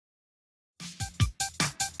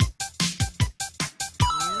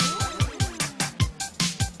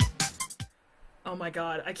my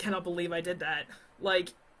god, I cannot believe I did that.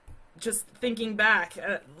 Like, just thinking back,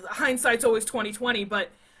 hindsight's always 20/20,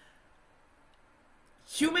 but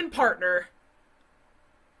human partner,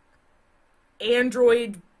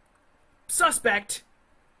 android suspect,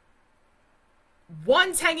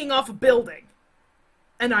 one's hanging off a building,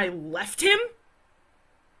 and I left him?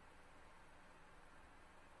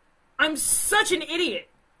 I'm such an idiot.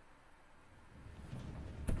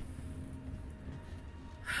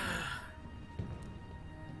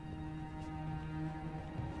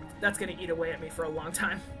 That's gonna eat away at me for a long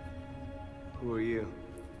time. Who are you?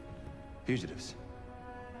 Fugitives.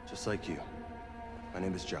 Just like you. My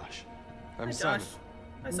name is Josh. Hi, Josh.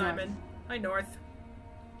 Hi, Simon. Hi, North.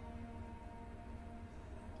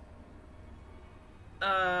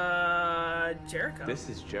 Jericho. This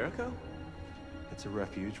is Jericho? It's a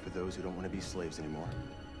refuge for those who don't want to be slaves anymore.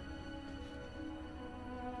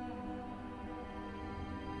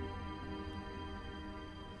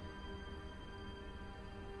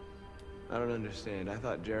 I don't understand. I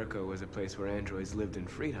thought Jericho was a place where androids lived in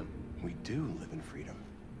freedom. We do live in freedom.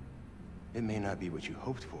 It may not be what you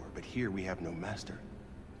hoped for, but here we have no master.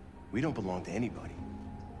 We don't belong to anybody.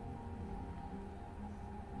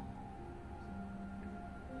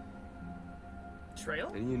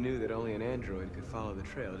 Trail? And you knew that only an android could follow the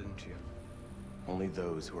trail, didn't you? Only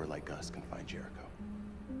those who are like us can find Jericho.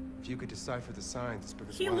 If you could decipher the signs, it's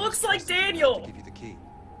because He one looks is like trusted enough Daniel! to give you the key.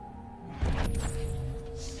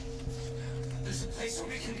 There's a place where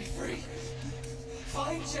we can be free.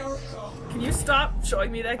 Find Jericho. Can you stop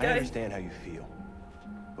showing me that I guy? understand how you feel,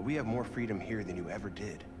 but we have more freedom here than you ever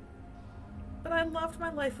did. But I loved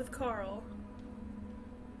my life with Carl.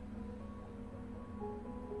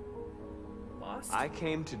 Lost? I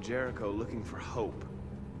came to Jericho looking for hope.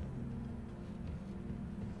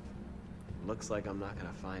 Looks like I'm not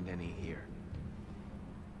gonna find any here.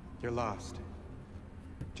 You're lost.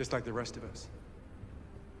 Just like the rest of us.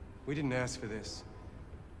 We didn't ask for this.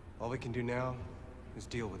 All we can do now is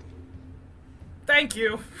deal with it. Thank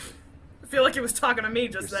you. I feel like he was talking to me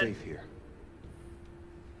just You're then. safe here.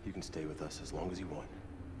 You can stay with us as long as you want.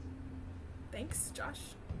 Thanks,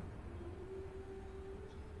 Josh.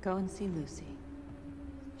 Go and see Lucy.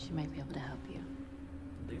 She might be able to help you.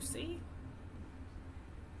 Lucy?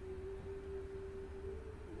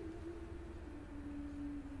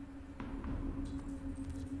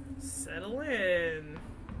 Settle in.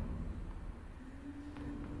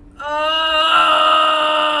 I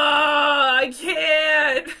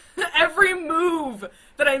can't! Every move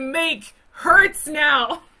that I make hurts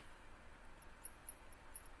now.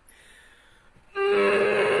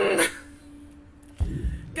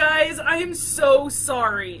 Guys, I am so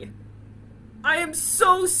sorry. I am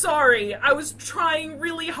so sorry. I was trying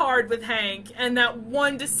really hard with Hank, and that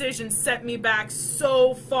one decision set me back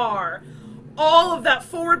so far. All of that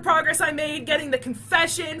forward progress I made, getting the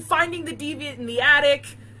confession, finding the deviant in the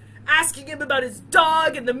attic, asking him about his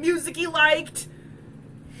dog and the music he liked.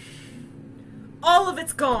 All of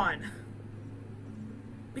it's gone.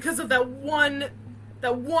 Because of that one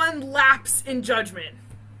lapse in judgment.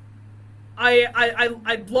 I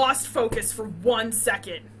lost focus for 1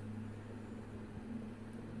 second.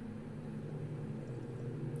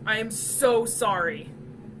 I am so sorry.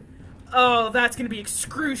 Oh, that's gonna be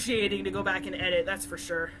excruciating to go back and edit, that's for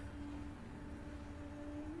sure.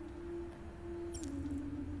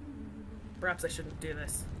 Perhaps I shouldn't do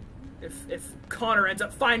this. If Connor ends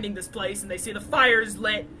up finding this place and they see the fire's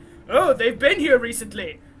lit, oh, they've been here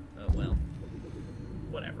recently. Oh, well.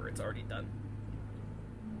 Whatever, it's already done.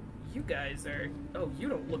 You guys are... Oh, you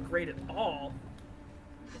don't look great at all.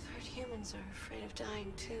 I've heard humans are afraid of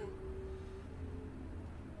dying, too.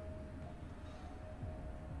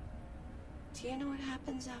 Do you know what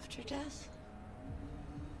happens after death?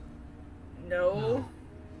 No.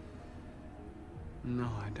 No,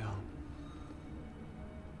 I don't.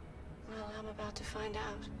 Well, I'm about to find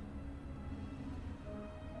out.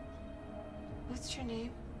 What's your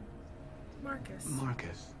name? Marcus.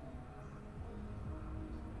 Marcus.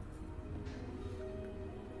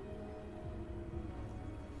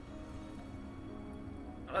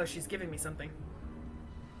 Oh, she's giving me something.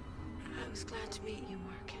 I was glad to meet you,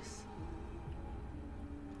 Marcus.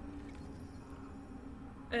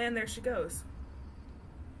 And there she goes.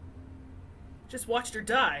 Just watched her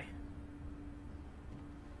die.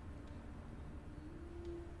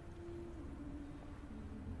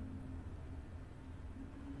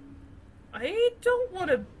 I don't want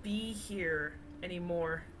to be here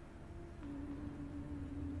anymore.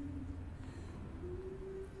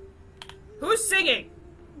 Who's singing?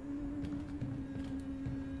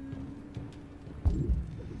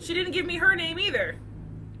 She didn't give me her name either.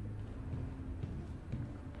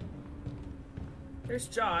 There's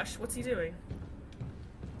Josh. What's he doing?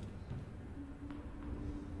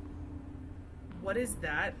 What is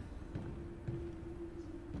that?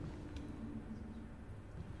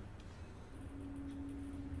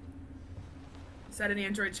 Is that an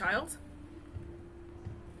android child?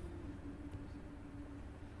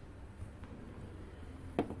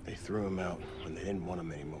 They threw him out when they didn't want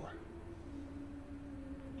him anymore.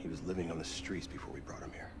 He was living on the streets before we brought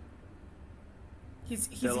him here. He's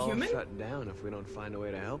They'll a human? all shut down if we don't find a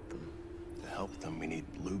way to help them. To help them, we need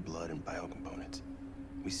blue blood and biocomponents.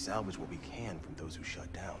 We salvage what we can from those who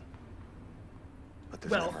shut down. But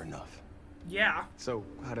there's never enough. Yeah. So,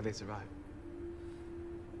 how do they survive?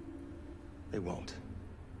 They won't.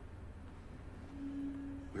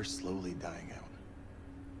 We're slowly dying out.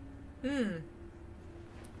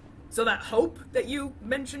 So that hope that you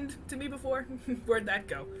mentioned to me before, where'd that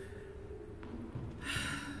go?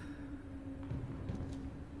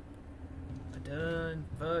 Done.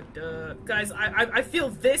 Fucked up. Guys, I feel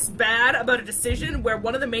this bad about a decision where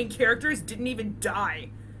one of the main characters didn't even die.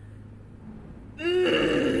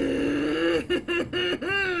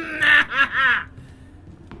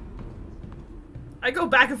 I go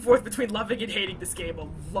back and forth between loving and hating this game a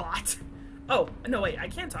lot. Oh, no wait, I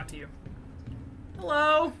can talk to you.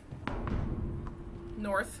 Hello?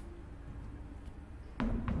 North.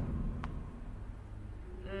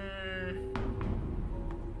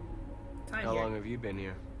 How long have you been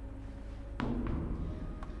here?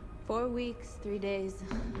 4 weeks, 3 days,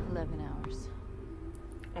 11 hours.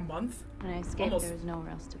 A month? When I escaped, there was nowhere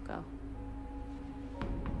else to go.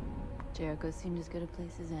 Jericho seemed as good a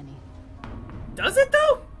place as any. Does it,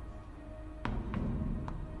 though?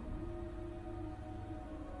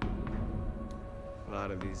 A lot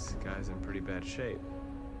of these guys in pretty bad shape.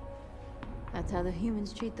 That's how the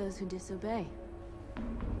humans treat those who disobey.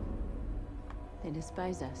 They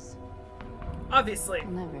despise us. Obviously.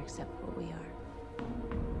 We'll never accept what we are.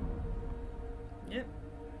 Yep.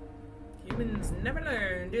 Humans never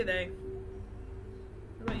learn, do they?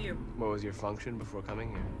 What about you? What was your function before coming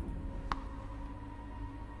here?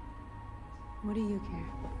 What do you care?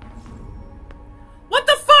 What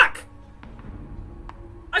the fuck?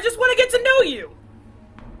 I just want to get to know you.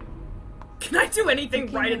 Can I do anything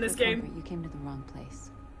right in this game? You came to the wrong place.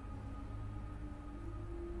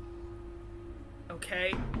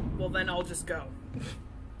 Okay, well then I'll just go.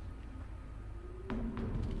 I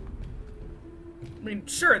mean,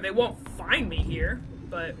 sure, they won't find me here,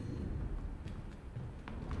 but...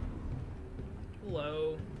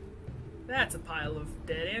 Hello. That's a pile of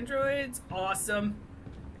dead androids. Awesome.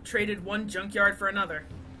 Traded one junkyard for another.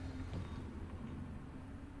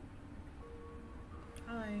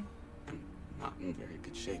 Hi. I'm not in very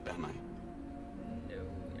good shape, am I? No,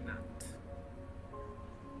 you're not.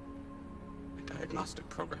 My diagnostic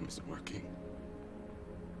program isn't working.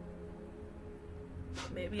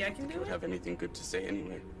 Maybe I can do I don't it? have anything good to say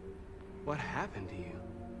anyway. What happened to you?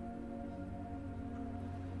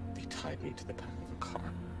 They tied me to the back of a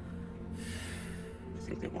car. I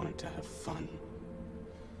think they wanted to have fun.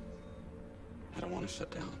 I don't want to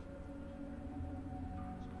shut down.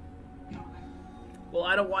 No. Well,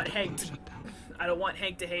 I don't want Hank to... Shut down. I don't want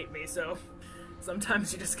Hank to hate me, so...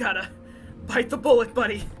 Sometimes you just gotta bite the bullet,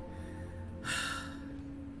 buddy.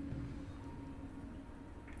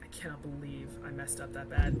 I cannot believe I messed up that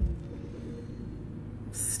bad.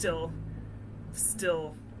 Still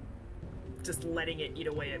just letting it eat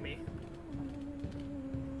away at me.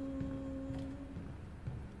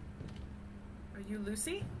 Are you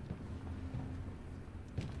Lucy?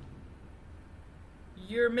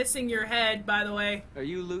 You're missing your head, by the way. Are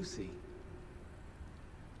you Lucy?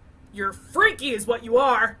 You're freaky is what you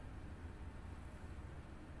are!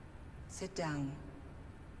 Sit down.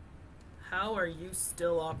 How are you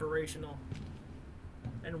still operational?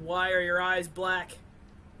 And why are your eyes black?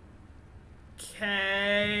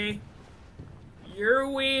 Okay. You're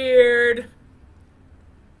weird.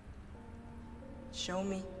 Show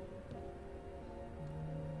me.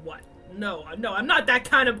 What? No, I'm not that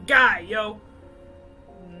kind of guy, yo.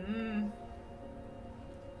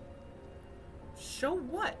 Show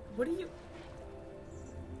what? What are you...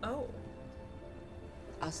 Oh.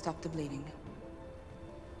 I'll stop the bleeding.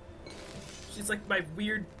 She's like my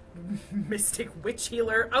weird mystic witch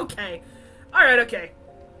healer. Okay. Alright, okay.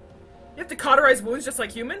 You have to cauterize wounds just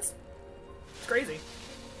like humans? It's crazy.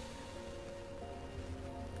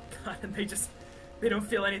 God, and they don't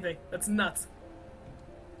feel anything. That's nuts.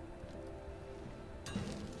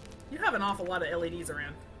 You have an awful lot of LEDs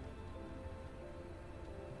around.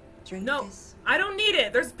 Drink No, this. I don't need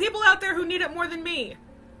it. There's people out there who need it more than me.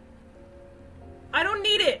 I don't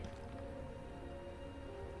need it.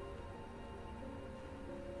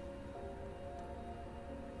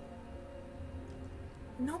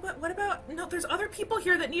 what about... No, there's other people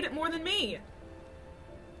here that need it more than me.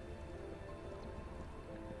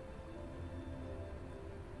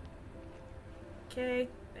 Okay,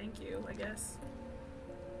 thank you, I guess.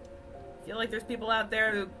 I feel like there's people out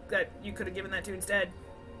there that you could have given that to instead.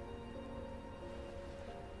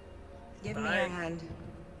 Give me your hand.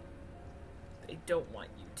 They don't want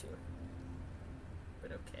you to.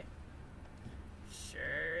 But okay.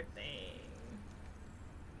 Sure thing.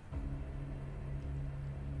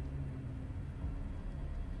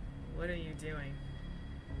 What are you doing?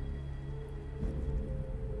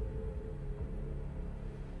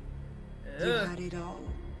 You had it all.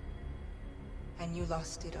 And you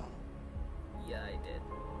lost it all. Yeah, I did.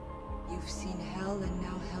 You've seen hell, and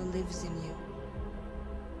now hell lives in you.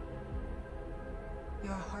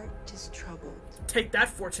 Your heart is troubled. Take that,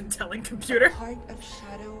 fortune-telling computer. A part of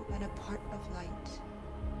shadow and a part of light.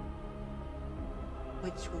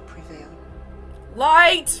 Which will prevail?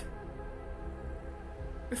 Light!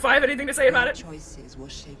 If I have anything to say about it. Choices will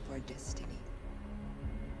shape our destiny.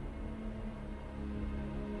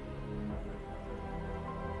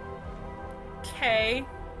 Okay.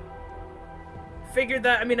 Figured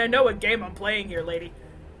that. I mean, I know what game I'm playing here, lady.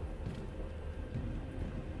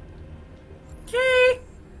 Okay.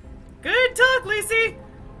 Good talk, Lucy.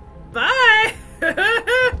 Bye.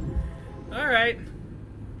 Alright.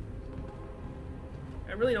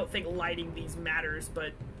 I really don't think lighting these matters,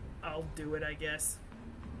 but I'll do it, I guess.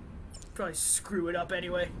 Probably screw it up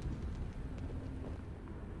anyway.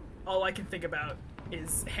 All I can think about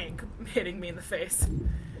is Hank hitting me in the face.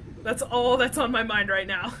 That's all that's on my mind right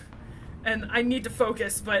now. And I need to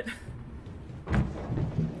focus, but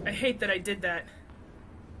I hate that I did that.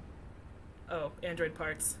 Oh, Android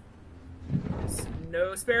parts. There's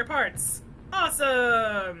no spare parts.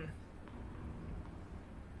 Awesome!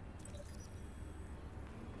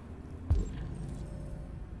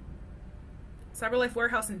 Cyberlife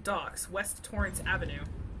Warehouse and Docks, West Torrance Avenue.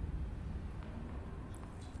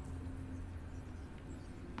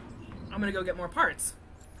 I'm gonna go get more parts.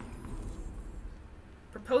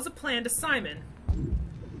 Propose a plan to Simon.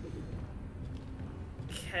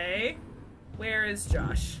 Okay. Where is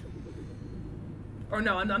Josh? Or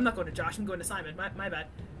no, I'm not going to Josh. I'm going to Simon. My bad.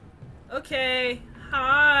 Okay.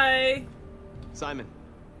 Hi. Simon.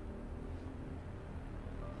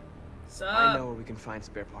 Sup? I know where we can find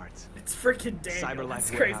spare parts. It's freaking Daniel. Cyberlife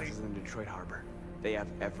That's warehouses crazy. in Detroit Harbor. They have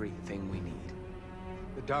everything we need.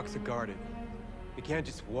 The docks are guarded. We can't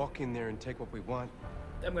just walk in there and take what we want.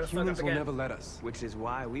 I'm gonna fuck up Humans will again. never let us. Which is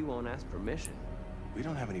why we won't ask permission. We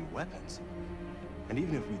don't have any weapons. And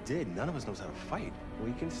even if we did, none of us knows how to fight.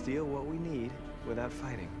 We can steal what we need without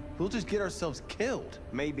fighting. We'll just get ourselves killed.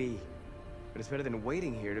 Maybe. But it's better than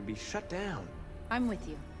waiting here to be shut down. I'm with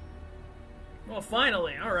you. Well,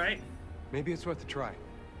 finally. All right. Maybe it's worth a try.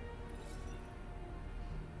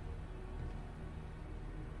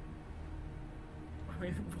 I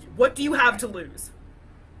mean, what do you have to lose?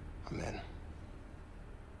 I'm in.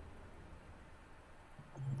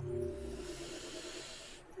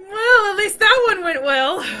 Well, at least that one went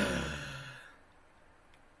well.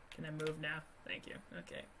 Can I move now? Thank you.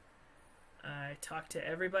 Okay. I talked to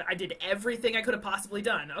everybody. I did everything I could have possibly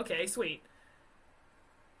done. Okay, sweet.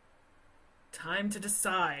 Time to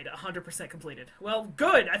decide. 100% completed. Well,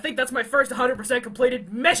 good. I think that's my first 100%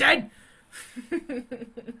 completed mission.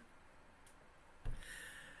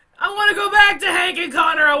 I want to go back to Hank and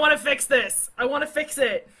Connor. I want to fix this. I want to fix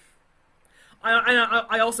it.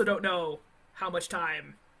 I also don't know how much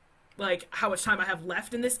time I have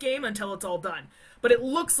left in this game until it's all done. But it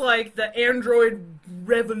looks like the Android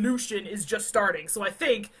revolution is just starting, so I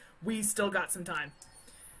think we still got some time.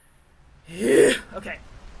 Okay.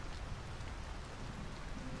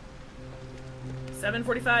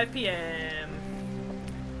 7:45 p.m.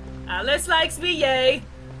 Alice likes me, yay!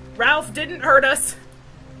 Ralph didn't hurt us.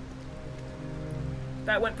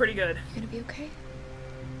 That went pretty good. You gonna be okay?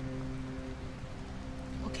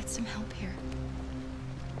 We'll get some help here.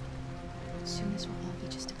 Soon this will all be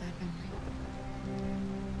just a bad memory.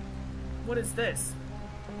 What is this?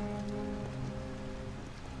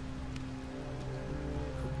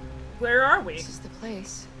 Where are we? This is the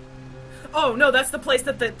place. Oh, no, that's the place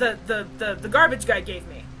that the garbage guy gave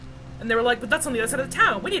me. And they were like, but that's on the other side of the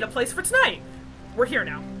town. We need a place for tonight. We're here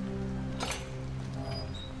now.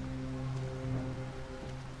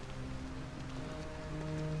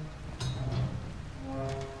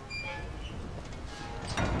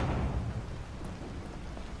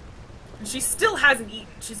 And she still hasn't eaten.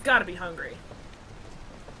 She's gotta be hungry.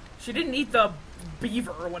 She didn't eat the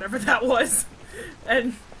beaver or whatever that was.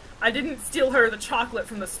 And I didn't steal her the chocolate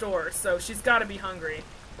from the store, so she's gotta be hungry.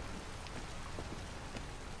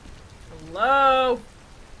 Hello?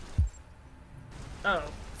 Oh,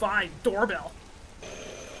 fine. Doorbell.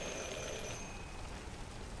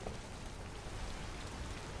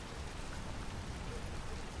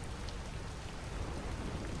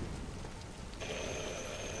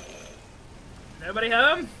 Nobody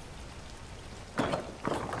home?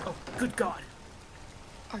 Oh, good God.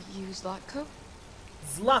 Are you Zlatko?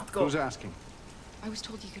 Zlatko. Who's asking? I was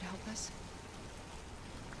told you could help us.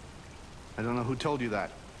 I don't know who told you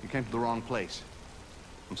that. You came to the wrong place.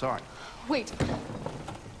 I'm sorry. Wait.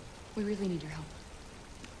 We really need your help.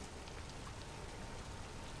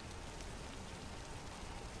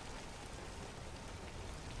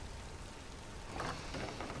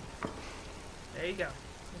 There you go.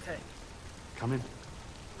 Okay. Come in.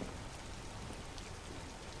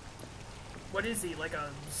 What is he, like a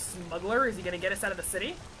smuggler? Is he gonna get us out of the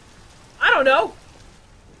city? I don't know!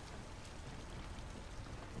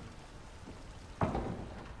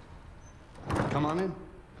 Come on in.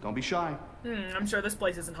 Don't be shy. I'm sure this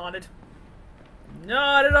place isn't haunted.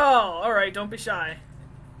 Not at all! Alright, don't be shy.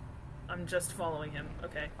 I'm just following him.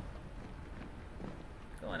 Okay.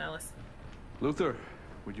 Go on, Alice. Luther,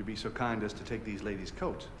 would you be so kind as to take these ladies'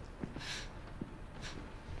 coats?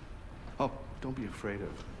 Oh, don't be afraid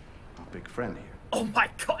of our big friend here. Oh my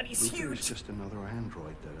God, he's Luther huge! is just another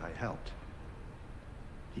android that I helped.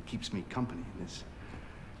 He keeps me company in this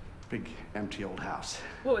big, empty old house.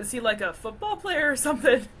 What, is he like a football player or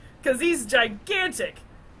something? Because he's gigantic!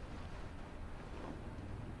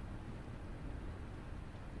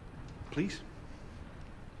 Please,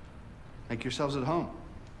 make yourselves at home.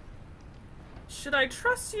 Should I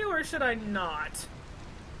trust you or should I not?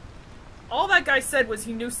 All that guy said was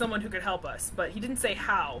he knew someone who could help us, but he didn't say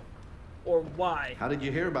how or why. How did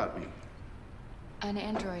you hear about me? An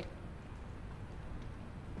android.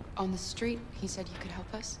 On the street, he said you could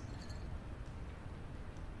help us.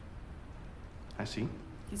 I see.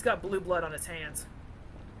 He's got blue blood on his hands.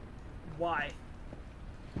 Why?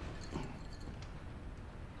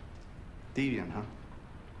 Deviant, huh?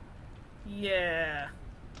 Yeah.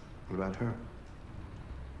 What about her?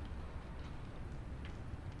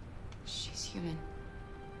 She's human.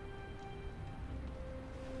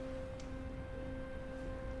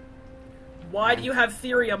 Why do you have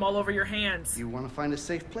therium all over your hands? You want to find a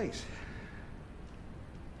safe place.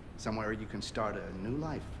 Somewhere you can start a new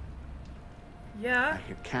life. Yeah. I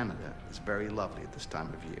hear Canada is very lovely at this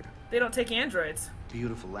time of year. They don't take androids.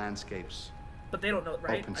 Beautiful landscapes, But they don't know,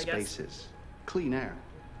 right? open I guess. spaces, clean air,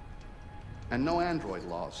 and no android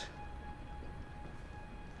laws.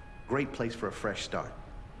 Great place for a fresh start.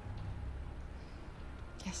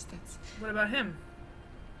 Yes, What about him?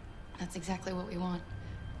 that's exactly what we want.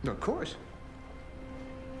 Of course.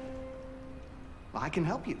 Well, I can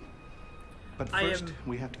help you. But I first, am-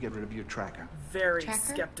 we have to get rid of your tracker. Very Tracker?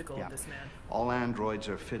 skeptical Yeah. of this man. All androids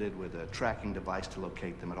are fitted with a tracking device to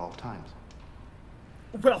locate them at all times.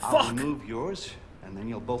 Well, I'll fuck! remove yours, and then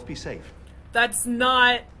you'll both be safe. That's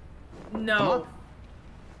not... No. Come on.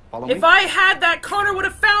 Follow me. If I had that, Connor would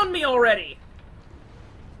have found me already!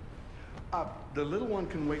 The little one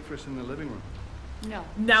can wait for us in the living room. No.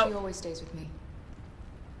 Now- She always stays with me.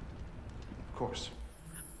 Of course.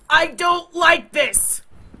 I don't like this!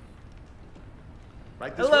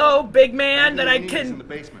 Right this Hello, way. big man that I Everything we need is in the can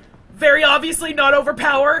basement. very obviously not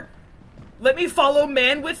overpower. Let me follow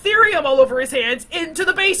man with therium all over his hands into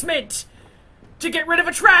the basement! To get rid of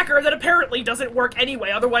a tracker that apparently doesn't work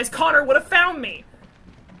anyway, otherwise Connor would have found me.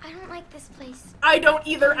 I don't like this place. I don't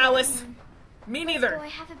either, Alice. Me Oh, neither. I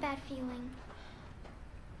have a bad feeling.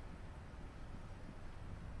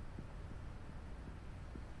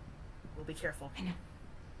 We'll be careful. I know.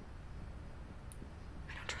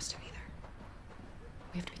 I don't trust him either.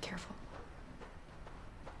 We have to be careful.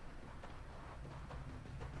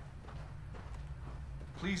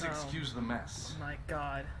 Please Oh. excuse the mess. My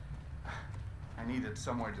God. I needed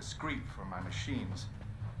somewhere discreet for my machines.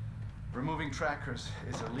 Removing trackers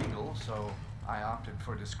is illegal, so I opted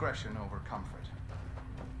for discretion over comfort.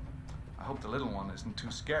 I hope the little one isn't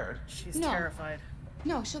too scared. She's No. terrified.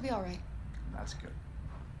 No, she'll be all right. That's good.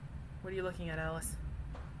 What are you looking at, Alice?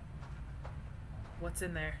 What's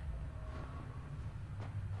in there?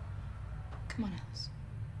 Come on, Alice.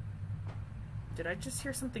 Did I just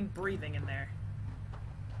hear something breathing in there?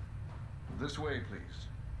 This way, please.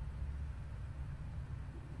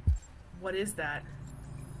 What is that?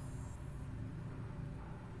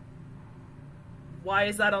 Why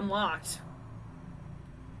is that unlocked?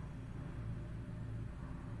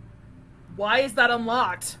 Why is that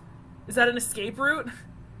unlocked? Is that an escape route?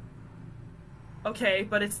 Okay,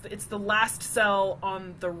 but it's the last cell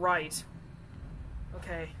on the right.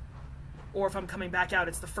 Okay. Or if I'm coming back out,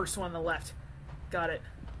 it's the first one on the left. Got it.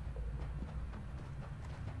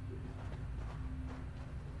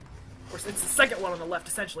 Or it's the second one on the left,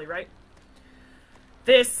 essentially, right?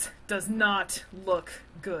 This does not look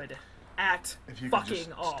good at if you fucking could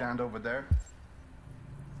just all. Stand over there.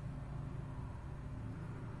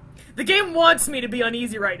 The game wants me to be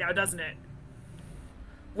uneasy right now, doesn't it?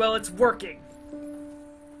 Well, it's working.